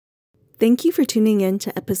Thank you for tuning in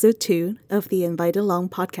to episode 2 of the Invite Along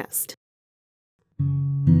podcast.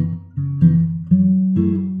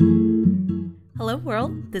 Hello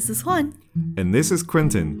world, this is Juan. And this is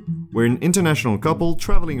Quentin. We're an international couple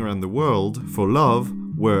traveling around the world for love,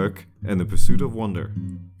 work, and the pursuit of wonder.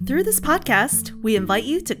 Through this podcast, we invite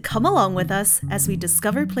you to come along with us as we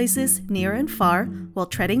discover places near and far while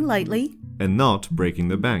treading lightly and not breaking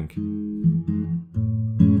the bank.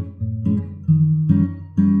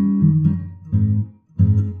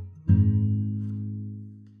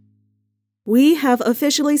 We have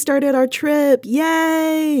officially started our trip!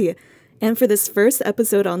 Yay! And for this first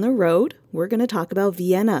episode on the road, we're going to talk about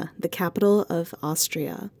Vienna, the capital of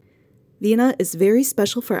Austria. Vienna is very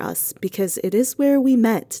special for us because it is where we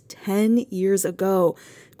met 10 years ago.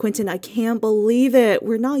 Quentin, I can't believe it.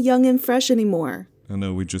 We're not young and fresh anymore. I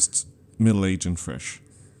know, we're just middle-aged and fresh.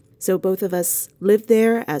 So both of us lived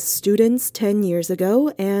there as students 10 years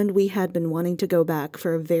ago, and we had been wanting to go back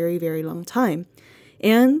for a very, very long time.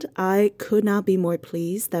 And I could not be more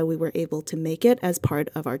pleased that we were able to make it as part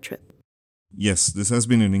of our trip. Yes, this has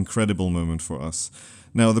been an incredible moment for us.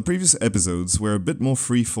 Now, the previous episodes were a bit more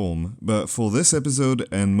free-form, but for this episode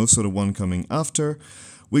and most of the one coming after,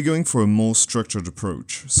 we're going for a more structured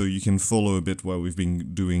approach, so you can follow a bit what we've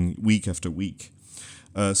been doing week after week.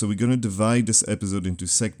 So we're going to divide this episode into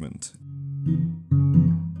segments.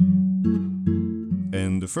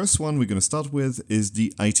 And the first one we're going to start with is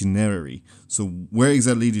the itinerary. So where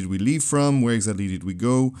exactly did we leave from? Where exactly did we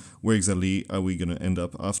go? Where exactly are we going to end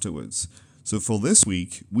up afterwards? So for this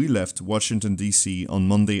week, we left Washington, D.C. on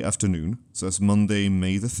Monday afternoon. So that's Monday,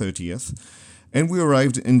 May the 30th. And we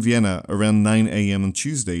arrived in Vienna around 9 a.m. on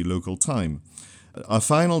Tuesday, local time. Our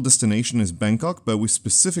final destination is Bangkok, but we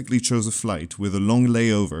specifically chose a flight with a long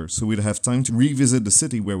layover so we'd have time to revisit the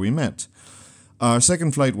city where we met. Our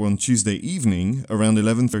second flight was on Tuesday evening, around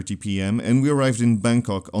 11:30 p.m., and we arrived in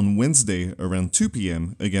Bangkok on Wednesday around 2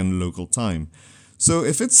 p.m., again local time. So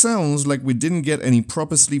if it sounds like we didn't get any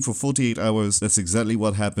proper sleep for 48 hours, that's exactly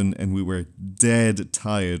what happened, and we were dead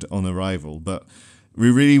tired on arrival. But we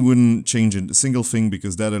really wouldn't change a single thing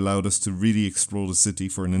because that allowed us to really explore the city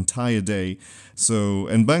for an entire day.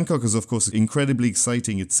 And Bangkok is of course incredibly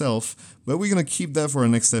exciting itself, but we're going to keep that for our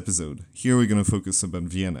next episode. Here we're going to focus about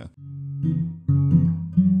Vienna.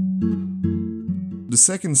 The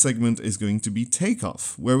second segment is going to be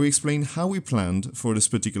Takeoff, where we explain how we planned for this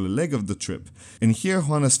particular leg of the trip. And here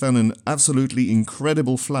Juan has found an absolutely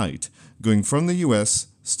incredible flight, going from the US,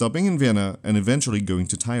 stopping in Vienna, and eventually going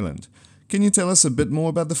to Thailand. Can you tell us a bit more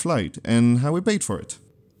about the flight and how we paid for it?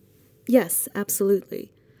 Yes,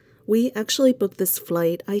 absolutely. We actually booked this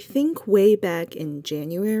flight, I think, way back in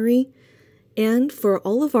January. And for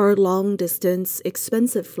all of our long-distance,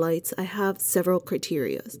 expensive flights, I have several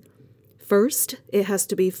criteria. First, it has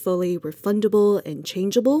to be fully refundable and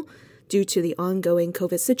changeable due to the ongoing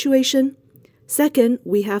COVID situation. Second,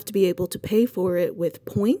 we have to be able to pay for it with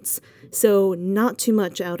points, so not too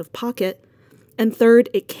much out of pocket. And third,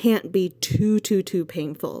 it can't be too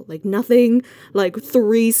painful. Like nothing like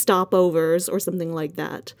 3 stopovers or something like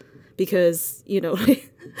that. Because,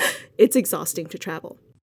 it's exhausting to travel.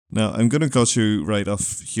 Now, I'm going to cut you right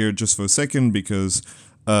off here just for a second because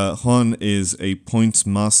Juan is a points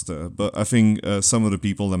master, but I think some of the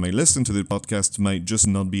people that may listen to the podcast might just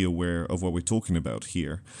not be aware of what we're talking about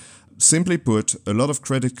here. Simply put, a lot of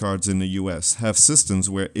credit cards in the US have systems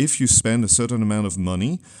where if you spend a certain amount of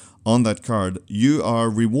money on that card, you are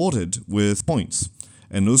rewarded with points.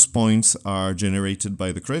 And those points are generated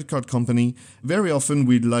by the credit card company. Very often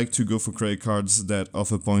we'd like to go for credit cards that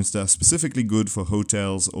offer points that are specifically good for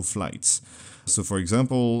hotels or flights. So for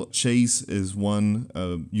example, Chase is one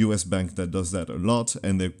US bank that does that a lot,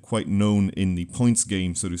 and they're quite known in the points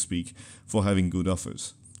game, so to speak, for having good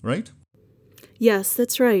offers, right? Yes,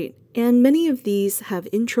 that's right. And many of these have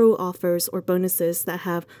intro offers or bonuses that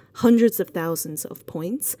have hundreds of thousands of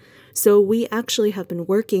points. So we actually have been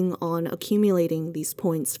working on accumulating these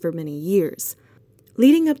points for many years.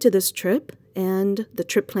 Leading up to this trip and the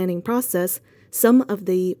trip planning process, some of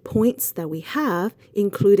the points that we have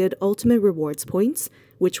included Ultimate Rewards points,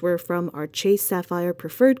 which were from our Chase Sapphire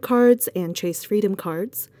Preferred cards and Chase Freedom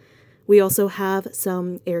cards. We also have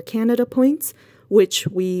some Air Canada points, which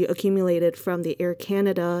we accumulated from the Air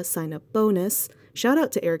Canada sign-up bonus. Shout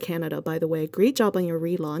out to Air Canada, by the way. Great job on your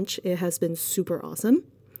relaunch. It has been super awesome.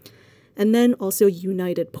 And then also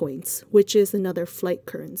United points, which is another flight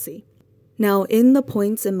currency. Now, in the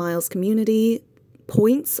points and miles community,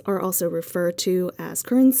 points are also referred to as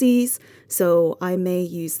currencies, so I may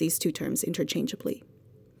use these two terms interchangeably.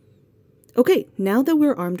 Okay, now that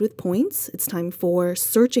we're armed with points, it's time for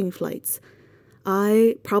searching flights.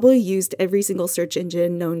 I probably used every single search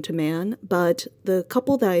engine known to man, but the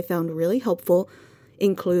couple that I found really helpful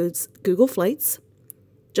includes Google Flights,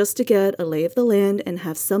 just to get a lay of the land and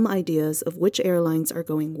have some ideas of which airlines are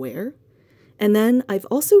going where. And then I've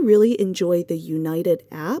also really enjoyed the United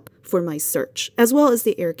app for my search, as well as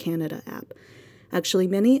the Air Canada app. Actually,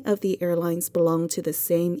 many of the airlines belong to the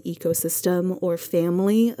same ecosystem or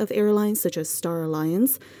family of airlines, such as Star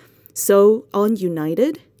Alliance. So on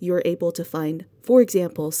United, you're able to find, for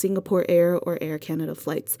example, Singapore Air or Air Canada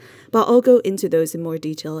flights. But I'll go into those in more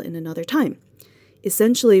detail in another time.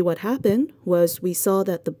 Essentially, what happened was we saw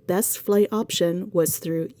that the best flight option was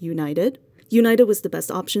through United. United was the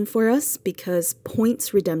best option for us because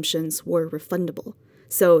points redemptions were refundable.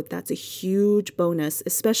 So that's a huge bonus,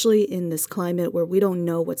 especially in this climate where we don't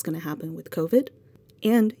know what's going to happen with COVID.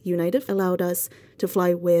 And United allowed us to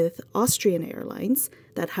fly with Austrian Airlines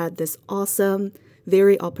that had this awesome,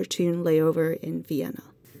 very opportune layover in Vienna.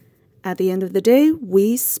 At the end of the day,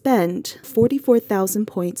 we spent 44,000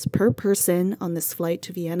 points per person on this flight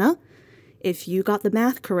to Vienna. If you got the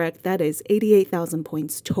math correct, that is 88,000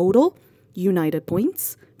 points total, United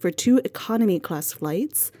points, for 2 economy class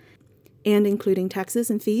flights. And including taxes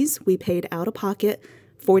and fees, we paid out of pocket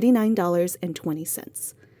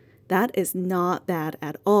 $49.20. That is not bad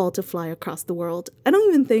at all to fly across the world. I don't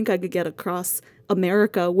even think I could get across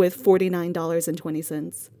America with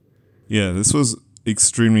 $49.20. Yeah, this was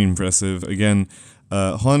extremely impressive. Again,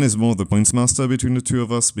 Han is more the points master between the two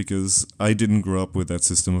of us because I didn't grow up with that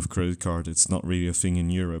system of credit card. It's not really a thing in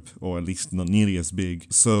Europe, or at least not nearly as big.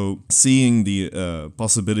 So seeing the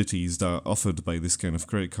possibilities that are offered by this kind of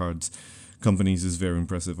credit cards companies is very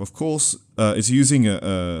impressive. Of course, it's using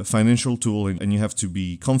a financial tool, and you have to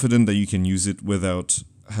be confident that you can use it without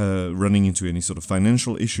running into any sort of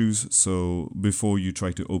financial issues. So before you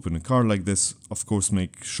try to open a card like this, of course,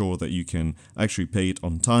 make sure that you can actually pay it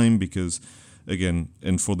on time because, again,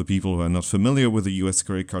 and for the people who are not familiar with the US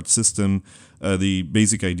credit card system, the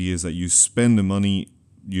basic idea is that you spend the money,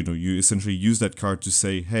 you essentially use that card to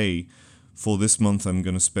say, hey, for this month, I'm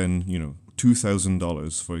going to spend,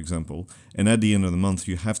 $2,000, for example. And at the end of the month,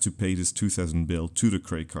 you have to pay this 2,000 bill to the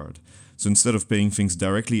credit card. So instead of paying things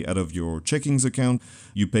directly out of your checkings account,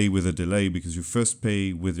 you pay with a delay because you first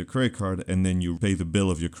pay with your credit card and then you pay the bill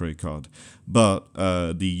of your credit card. But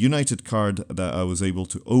the United card that I was able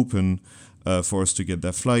to open for us to get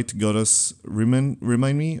that flight got us,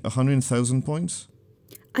 remind me, 100,000 points?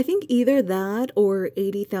 I think either that or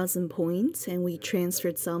 80,000 points, and we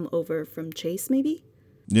transferred some over from Chase, maybe?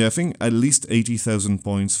 Yeah, I think at least 80,000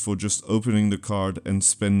 points for just opening the card and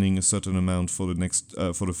spending a certain amount for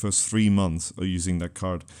the first 3 months of using that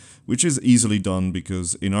card, which is easily done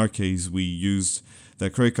because in our case we used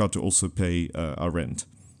that credit card to also pay our rent.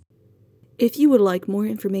 If you would like more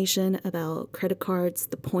information about credit cards,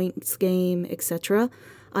 the points game, etc.,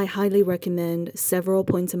 I highly recommend several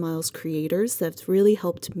Points and Miles creators that's really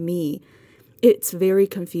helped me. It's very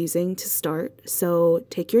confusing to start, so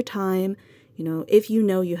take your time. If you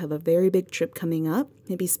know you have a very big trip coming up,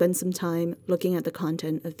 maybe spend some time looking at the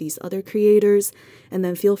content of these other creators, and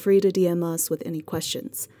then feel free to DM us with any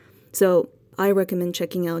questions. So I recommend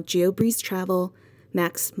checking out GeoBreeze Travel,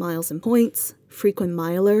 Max Miles and Points, Frequent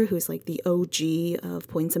Miler, who's like the OG of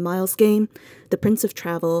Points and Miles game, The Prince of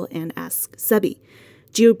Travel, and Ask Sebi.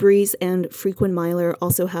 GeoBreeze and Frequent Miler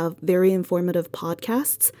also have very informative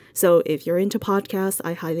podcasts, so if you're into podcasts,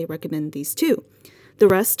 I highly recommend these too. The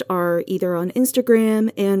rest are either on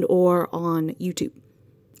Instagram and or on YouTube.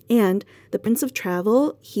 And the Prince of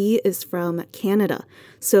Travel, he is from Canada.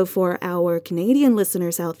 So for our Canadian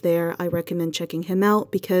listeners out there, I recommend checking him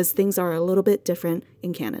out because things are a little bit different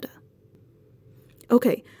in Canada.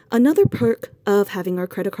 Okay, another perk of having our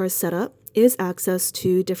credit cards set up is access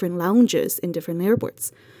to different lounges in different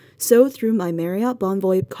airports. So through my Marriott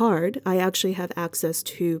Bonvoy card, I actually have access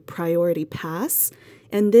to Priority Pass,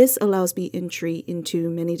 and this allows me entry into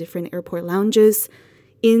many different airport lounges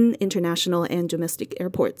in international and domestic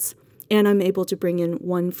airports. And I'm able to bring in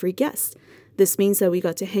one free guest. This means that we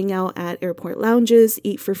got to hang out at airport lounges,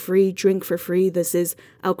 eat for free, drink for free. This is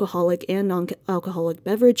alcoholic and non-alcoholic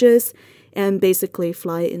beverages, and basically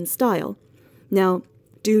fly in style. Now,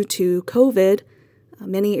 due to COVID,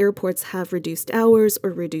 many airports have reduced hours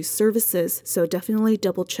or reduced services, so definitely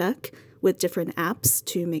double check with different apps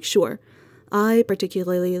to make sure. I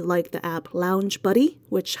particularly like the app Lounge Buddy,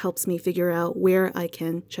 which helps me figure out where I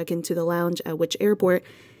can check into the lounge at which airport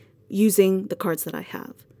using the cards that I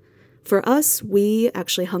have. For us, we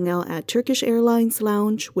actually hung out at Turkish Airlines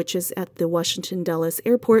Lounge, which is at the Washington Dulles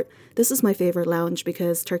Airport. This is my favorite lounge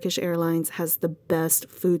because Turkish Airlines has the best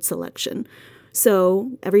food selection.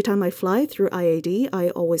 So every time I fly through IAD, I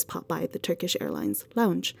always pop by the Turkish Airlines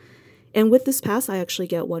lounge. And with this pass, I actually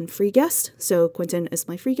get one free guest. So Quentin is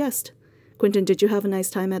my free guest. Quentin, did you have a nice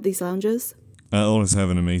time at these lounges? I always have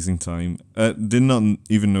an amazing time. I did not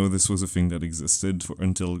even know this was a thing that existed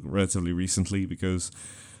until relatively recently, because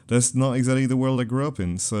that's not exactly the world I grew up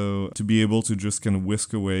in. So to be able to just kind of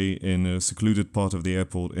whisk away in a secluded part of the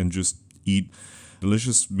airport and just eat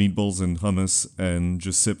delicious meatballs and hummus and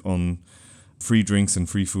just sip on free drinks and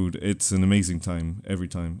free food, it's an amazing time every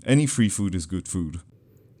time. Any free food is good food.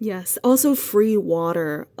 Yes, also free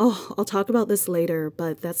water. Oh, I'll talk about this later,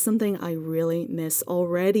 but that's something I really miss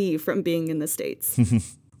already from being in the States.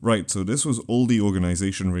 Right, so this was all the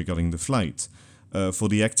organization regarding the flight. For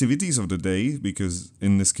the activities of the day, because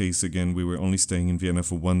in this case, again, we were only staying in Vienna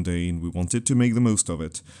for one day and we wanted to make the most of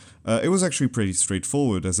it. It was actually pretty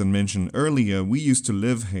straightforward. As I mentioned earlier, we used to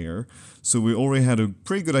live here, so we already had a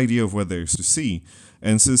pretty good idea of what there's to see.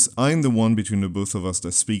 And since I'm the one between the both of us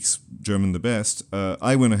that speaks German the best,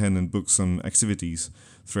 I went ahead and booked some activities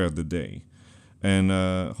throughout the day. And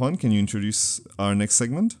Juan, can you introduce our next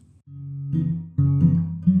segment?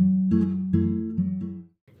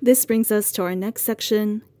 This brings us to our next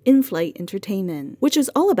section, in-flight entertainment, which is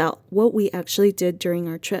all about what we actually did during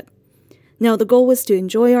our trip. Now, the goal was to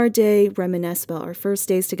enjoy our day, reminisce about our first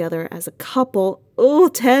days together as a couple.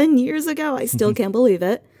 10 years ago, I still can't believe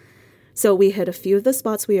it. So we hit a few of the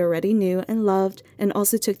spots we already knew and loved, and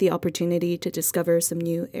also took the opportunity to discover some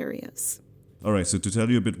new areas. Alright, so to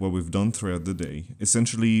tell you a bit what we've done throughout the day,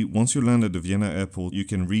 essentially, once you land at the Vienna airport, you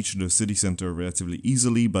can reach the city center relatively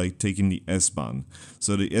easily by taking the S-Bahn.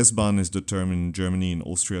 So the S-Bahn is the term in Germany and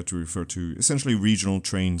Austria to refer to essentially regional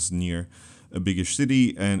trains near a biggish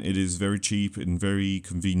city, and it is very cheap and very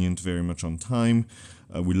convenient, very much on time.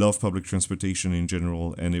 We love public transportation in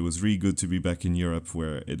general, and it was really good to be back in Europe,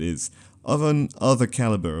 where it is of an other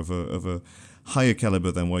caliber, of a higher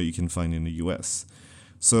caliber than what you can find in the US.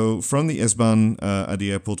 So from the S-Bahn at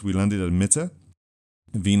the airport, we landed at Mitte,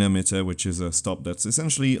 Vienna Mitte, which is a stop that's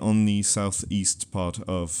essentially on the southeast part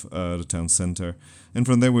of the town center. And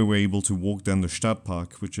from there, we were able to walk down the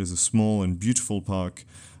Stadtpark, which is a small and beautiful park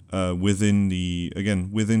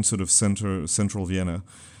within sort of central Vienna.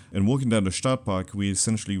 And walking down the Stadtpark, we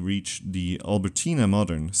essentially reached the Albertina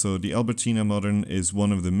Modern. So the Albertina Modern is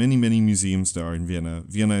one of the many, many museums there are in Vienna.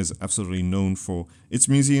 Vienna is absolutely known for its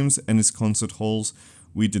museums and its concert halls.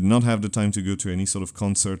 We did not have the time to go to any sort of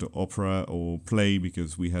concert or opera or play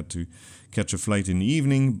because we had to catch a flight in the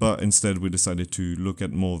evening, but instead we decided to look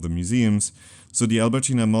at more of the museums. So the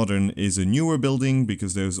Albertina Modern is a newer building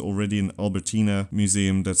because there's already an Albertina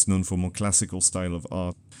museum that's known for more classical style of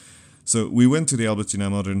art. So we went to the Albertina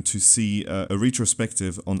Modern to see a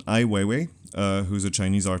retrospective on Ai Weiwei, who's a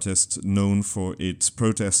Chinese artist known for its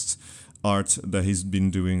protest art that he's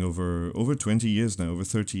been doing over 20 years now, over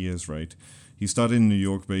 30 years, right? He started in New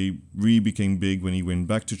York, but he really became big when he went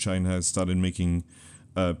back to China, started making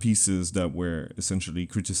pieces that were essentially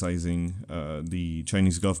criticizing the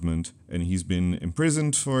Chinese government, and he's been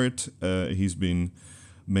imprisoned for it. He's been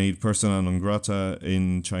made persona non grata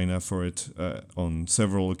in China for it on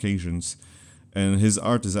several occasions, and his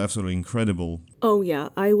art is absolutely incredible. Oh yeah,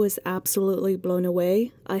 I was absolutely blown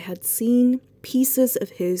away. I had seen pieces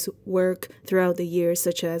of his work throughout the years,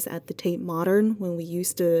 such as at the Tate Modern when we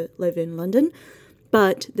used to live in London,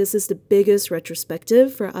 but this is the biggest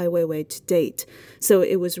retrospective for Ai Weiwei to date. So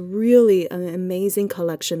it was really an amazing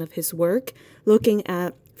collection of his work, looking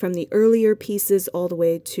at from the earlier pieces all the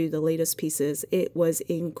way to the latest pieces. It was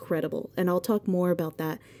incredible, and I'll talk more about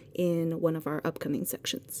that in one of our upcoming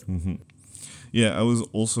sections. Mm-hmm. Yeah, I was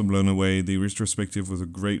also blown away. The retrospective was a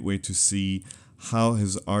great way to see how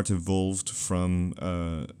his art evolved from,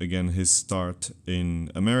 his start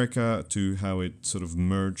in America to how it sort of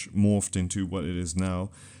morphed into what it is now,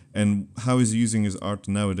 and how he's using his art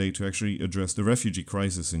nowadays to actually address the refugee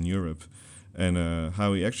crisis in Europe, and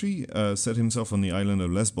how he actually set himself on the island of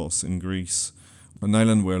Lesbos in Greece, an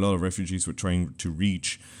island where a lot of refugees were trying to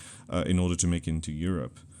reach in order to make it into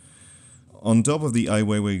Europe. On top of the Ai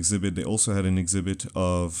Weiwei exhibit, they also had an exhibit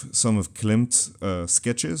of some of Klimt's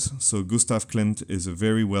sketches. So Gustav Klimt is a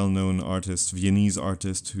very well-known artist, Viennese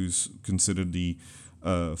artist, who's considered the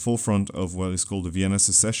forefront of what is called the Vienna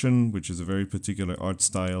Secession, which is a very particular art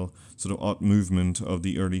style, sort of art movement of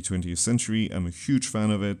the early 20th century. I'm a huge fan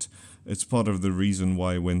of it. It's part of the reason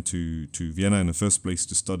why I went to Vienna in the first place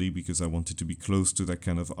to study, because I wanted to be close to that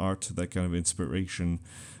kind of art, that kind of inspiration.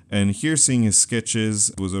 And here seeing his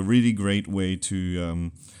sketches was a really great way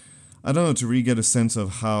to, to really get a sense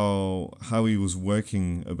of how he was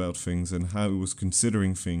working about things and how he was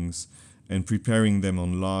considering things and preparing them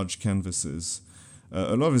on large canvases.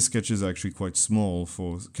 A lot of his sketches are actually quite small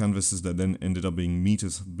for canvases that then ended up being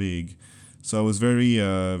meters big. So I was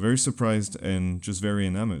very surprised and just very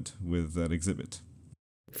enamored with that exhibit.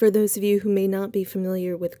 For those of you who may not be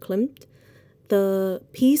familiar with Klimt, the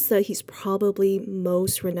piece that he's probably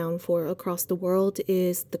most renowned for across the world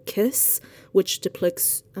is The Kiss, which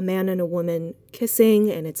depicts a man and a woman kissing,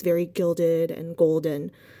 and it's very gilded and golden.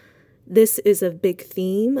 This is a big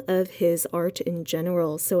theme of his art in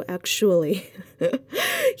general, so actually,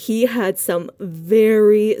 he had some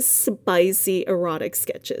very spicy erotic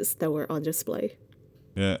sketches that were on display.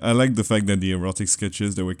 Yeah, I like the fact that the erotic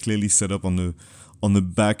sketches that were clearly set up on the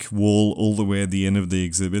back wall all the way at the end of the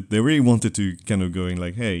exhibit. They really wanted to kind of going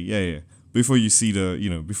like, hey, yeah. Before you see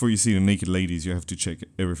the naked ladies, you have to check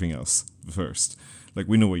everything else first. Like,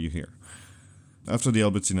 we know why you're here. After the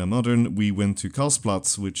Albertina Modern, we went to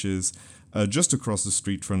Karlsplatz, which is just across the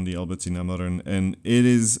street from the Albertina Modern, and it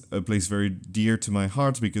is a place very dear to my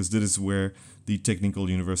heart because this is where the Technical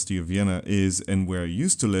University of Vienna is and where I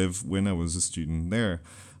used to live when I was a student there.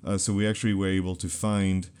 So we actually were able to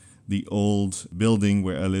find the old building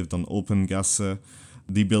where I lived on Operngasse.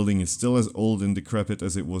 The building is still as old and decrepit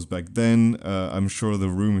as it was back then. I'm sure the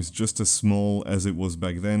room is just as small as it was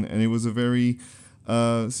back then, and it was a very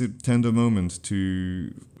tender moment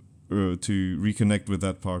to reconnect with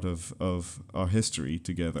that part of our history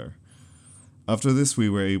together. After this, we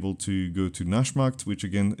were able to go to Naschmarkt, which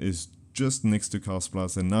again is just next to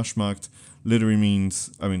Karlsplatz, and Naschmarkt literally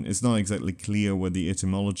means, it's not exactly clear what the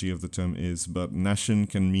etymology of the term is, but Naschen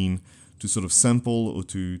can mean to sort of sample or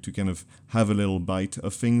to kind of have a little bite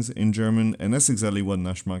of things in German, and that's exactly what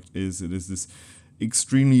Naschmarkt is. It is this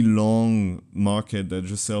extremely long market that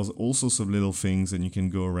just sells all sorts of little things, and you can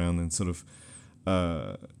go around and sort of,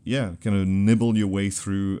 kind of nibble your way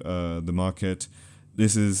through the market.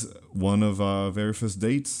 This is one of our very first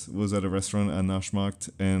dates, was at a restaurant at Naschmarkt,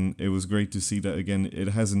 and it was great to see that again, it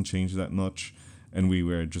hasn't changed that much, and we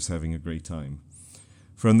were just having a great time.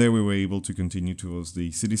 From there, we were able to continue towards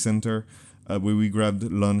the city center, where we grabbed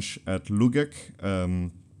lunch at Lugek.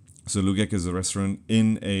 So Lugek is a restaurant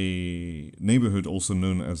in a neighborhood also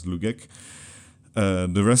known as Lugek.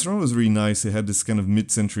 The restaurant was really nice. It had this kind of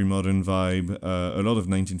mid-century modern vibe, a lot of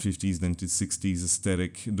 1950s, 1960s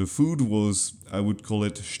aesthetic. The food was, I would call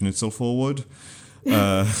it schnitzel forward.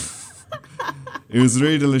 It was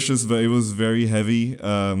really delicious, but it was very heavy,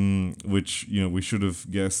 which, we should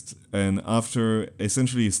have guessed. And after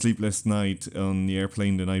essentially a sleepless night on the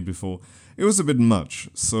airplane the night before, it was a bit much.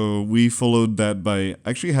 So we followed that by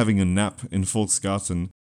actually having a nap in Volksgarten.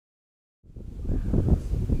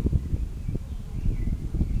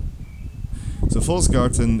 So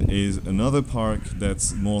Volksgarten is another park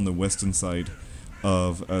that's more on the western side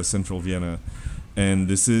of central Vienna. And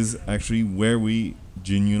this is actually where we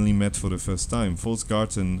genuinely met for the first time.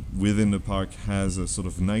 Volksgarten within the park has a sort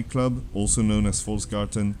of nightclub, also known as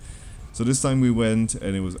Volksgarten. So this time we went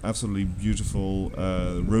and it was absolutely beautiful.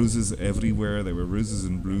 Roses everywhere. There were roses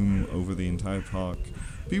in bloom over the entire park.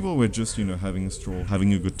 People were just, having a stroll,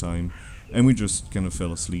 having a good time. And we just kind of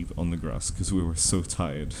fell asleep on the grass because we were so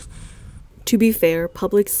tired. To be fair,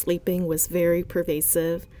 public sleeping was very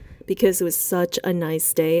pervasive. Because it was such a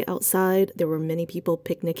nice day outside, there were many people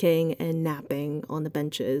picnicking and napping on the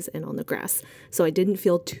benches and on the grass. So I didn't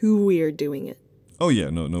feel too weird doing it. Oh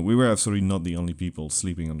yeah, no, we were absolutely not the only people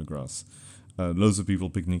sleeping on the grass. Loads of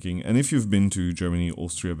people picnicking. And if you've been to Germany,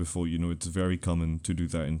 Austria before, it's very common to do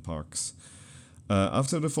that in parks.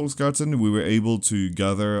 After the Volksgarten, we were able to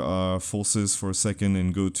gather our forces for a second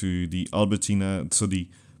and go to the Albertina, so the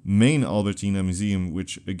main Albertina Museum,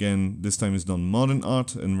 which again, this time is not modern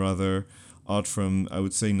art and rather art from, I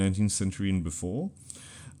would say, 19th century and before.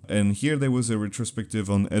 And here there was a retrospective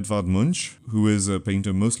on Edvard Munch, who is a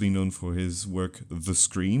painter mostly known for his work The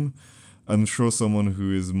Scream. I'm sure someone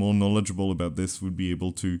who is more knowledgeable about this would be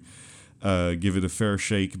able to give it a fair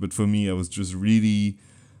shake, but for me I was just really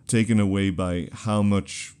taken away by how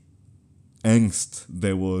much angst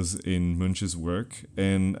there was in Munch's work.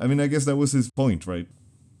 And I guess that was his point, right?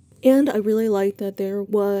 And I really liked that there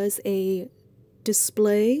was a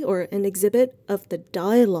display or an exhibit of the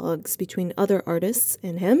dialogues between other artists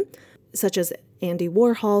and him, such as Andy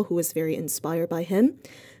Warhol, who was very inspired by him,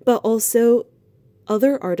 but also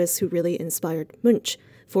other artists who really inspired Munch.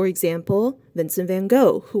 For example, Vincent van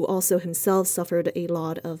Gogh, who also himself suffered a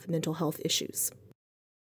lot of mental health issues.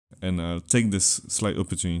 And I'll take this slight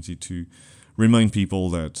opportunity to remind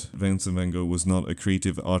people that Vincent van Gogh was not a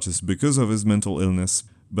creative artist because of his mental illness,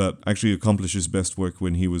 but actually accomplished his best work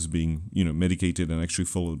when he was being, medicated and actually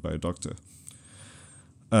followed by a doctor.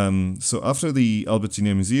 So after the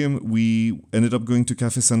Albertina Museum, we ended up going to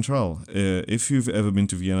Café Central. If you've ever been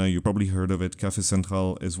to Vienna, you probably heard of it. Café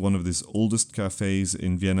Central is one of the oldest cafes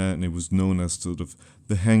in Vienna, and it was known as sort of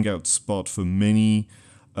the hangout spot for many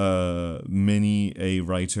a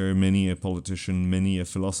writer, many a politician, many a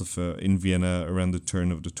philosopher in Vienna around the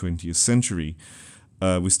turn of the 20th century.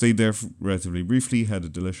 We stayed there relatively briefly, had a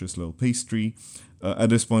delicious little pastry.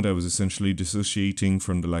 At this point, I was essentially dissociating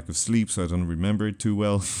from the lack of sleep, so I don't remember it too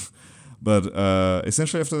well. But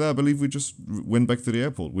essentially after that, I believe we just went back to the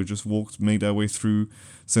airport. We just made our way through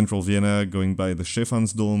central Vienna, going by the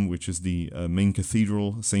Stephansdom, which is the main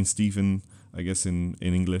cathedral, St. Stephen, I guess in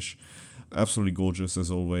English. Absolutely gorgeous as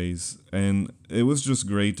always. And it was just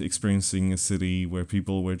great experiencing a city where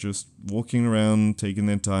people were just walking around, taking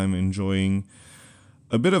their time, enjoying.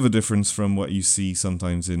 A bit of a difference from what you see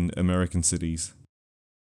sometimes in American cities.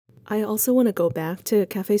 I also want to go back to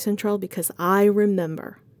Café Central because I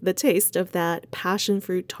remember the taste of that passion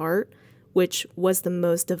fruit tart, which was the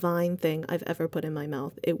most divine thing I've ever put in my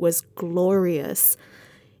mouth. It was glorious.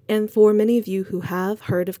 And for many of you who have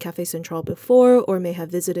heard of Café Central before or may have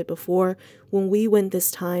visited before, when we went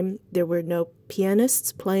this time, there were no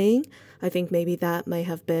pianists playing. I think maybe that might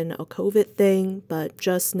have been a COVID thing, but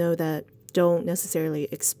just know that don't necessarily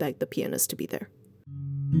expect the pianist to be there.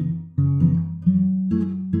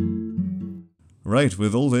 Right,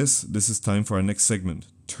 with all this is time for our next segment,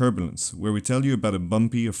 Turbulence, where we tell you about a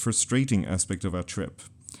bumpy or frustrating aspect of our trip.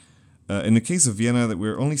 In the case of Vienna, that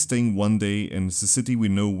we're only staying one day and it's a city we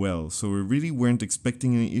know well, so we really weren't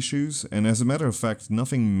expecting any issues, and as a matter of fact,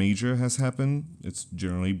 nothing major has happened. It's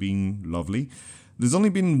generally been lovely. There's only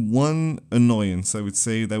been one annoyance, I would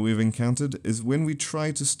say, that we've encountered, is when we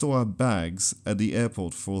try to store our bags at the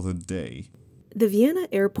airport for the day. The Vienna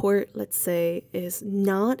airport, let's say, is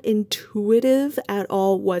not intuitive at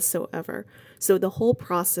all whatsoever. So the whole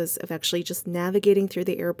process of actually just navigating through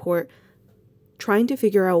the airport, trying to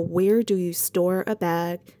figure out where do you store a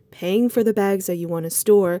bag, paying for the bags that you want to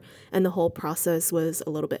store, and the whole process was a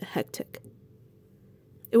little bit hectic.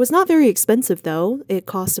 It was not very expensive though. It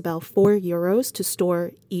cost about €4 to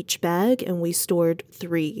store each bag, and we stored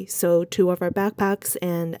 3, so 2 of our backpacks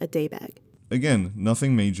and a day bag. Again,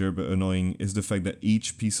 nothing major but annoying is the fact that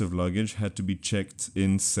each piece of luggage had to be checked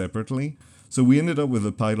in separately. So we ended up with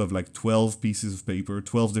a pile of like 12 pieces of paper,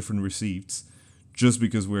 12 different receipts, just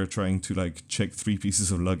because we're trying to like check 3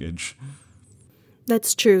 pieces of luggage.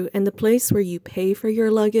 That's true, and the place where you pay for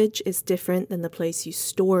your luggage is different than the place you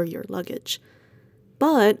store your luggage.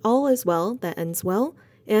 But all is well that ends well,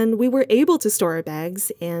 and we were able to store our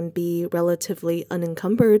bags and be relatively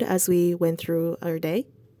unencumbered as we went through our day.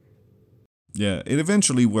 Yeah, it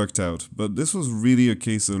eventually worked out, but this was really a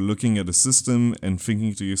case of looking at a system and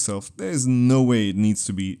thinking to yourself, there's no way it needs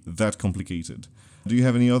to be that complicated. Do you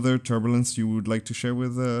have any other turbulence you would like to share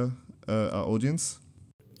with our audience?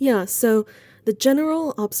 Yeah, so the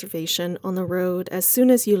general observation on the road as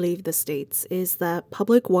soon as you leave the States is that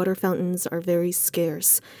public water fountains are very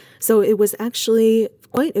scarce. So it was actually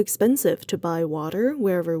quite expensive to buy water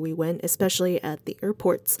wherever we went, especially at the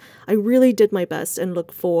airports. I really did my best and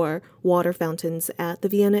looked for water fountains at the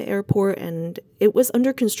Vienna airport, and it was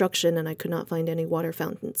under construction and I could not find any water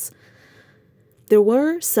fountains. There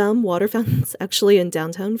were some water fountains actually in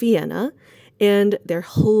downtown Vienna, and they're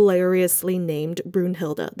hilariously named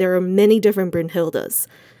Brunhilde. There are many different Brunhildes.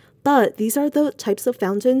 But these are the types of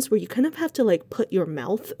fountains where you kind of have to like put your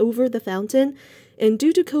mouth over the fountain. And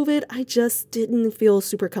due to COVID, I just didn't feel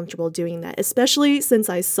super comfortable doing that, especially since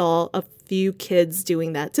I saw a few kids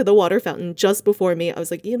doing that to the water fountain just before me. I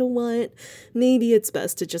was like, you know what? Maybe it's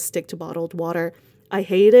best to just stick to bottled water. I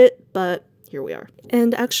hate it, but here we are.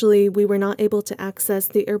 And actually, we were not able to access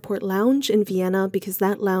the airport lounge in Vienna because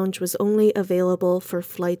that lounge was only available for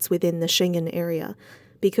flights within the Schengen area.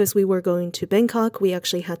 Because we were going to Bangkok, we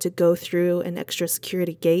actually had to go through an extra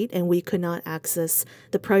security gate and we could not access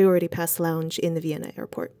the priority pass lounge in the Vienna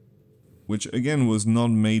airport. Which again was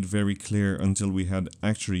not made very clear until we had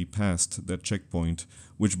actually passed that checkpoint,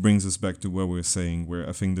 which brings us back to what we were saying, where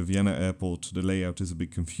I think the Vienna airport, the layout is a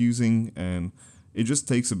bit confusing and it just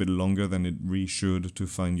takes a bit longer than it really should to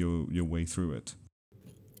find your way through it.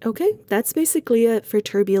 Okay, that's basically it for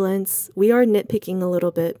turbulence. We are nitpicking a little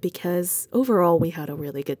bit because overall we had a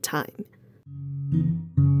really good time.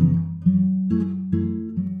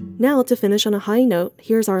 Now, to finish on a high note,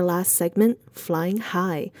 here's our last segment, Flying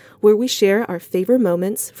High, where we share our favorite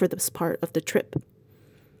moments for this part of the trip.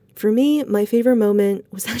 For me, my favorite moment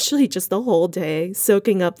was actually just the whole day,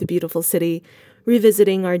 soaking up the beautiful city,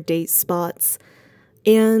 revisiting our date spots,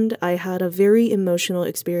 and I had a very emotional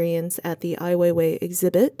experience at the Ai Weiwei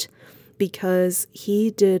exhibit because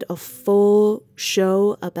he did a full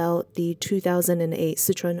show about the 2008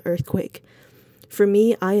 Sichuan earthquake. For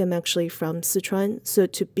me, I am actually from Sichuan, so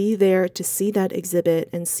to be there to see that exhibit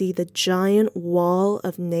and see the giant wall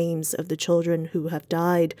of names of the children who have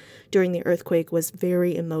died during the earthquake was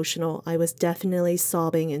very emotional. I was definitely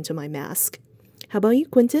sobbing into my mask. How about you,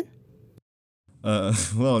 Quentin?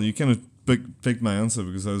 Well, you kind of picked my answer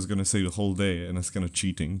because I was going to say the whole day, and that's kind of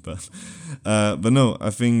cheating. But no, I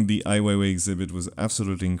think the Ai Weiwei exhibit was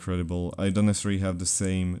absolutely incredible. I don't necessarily have the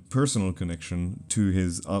same personal connection to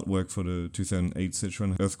his artwork for the 2008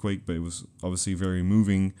 Sichuan earthquake, but it was obviously very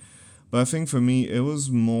moving. But I think for me, it was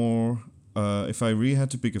more, if I really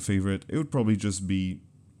had to pick a favorite, it would probably just be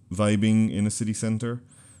vibing in a city center.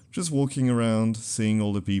 Just walking around, seeing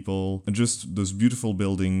all the people, and just those beautiful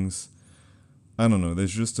buildings. I don't know,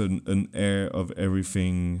 there's just an air of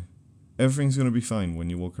everything. Everything's going to be fine when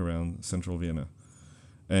you walk around central Vienna.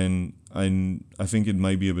 And I think it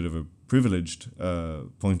might be a bit of a privileged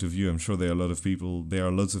point of view. I'm sure there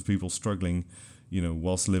are lots of people struggling,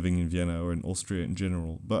 whilst living in Vienna or in Austria in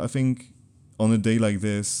general. But I think on a day like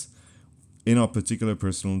this, in our particular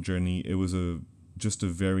personal journey, it was just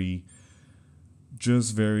very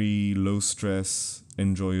low stress,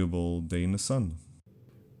 enjoyable day in the sun.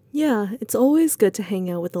 Yeah, it's always good to hang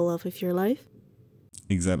out with the love of your life.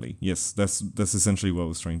 Exactly. Yes, that's essentially what I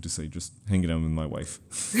was trying to say. Just hanging out with my wife.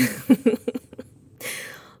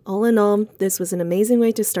 All in all, this was an amazing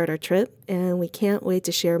way to start our trip, and we can't wait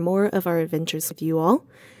to share more of our adventures with you all.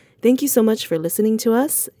 Thank you so much for listening to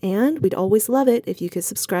us, and we'd always love it if you could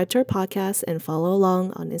subscribe to our podcast and follow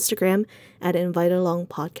along on Instagram at Invite Along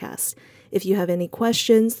Podcast. If you have any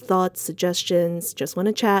questions, thoughts, suggestions, just want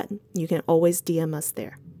to chat, you can always DM us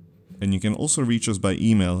there. And you can also reach us by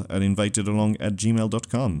email at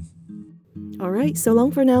invitedalong@gmail.com. All right, so long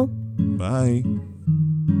for now. Bye.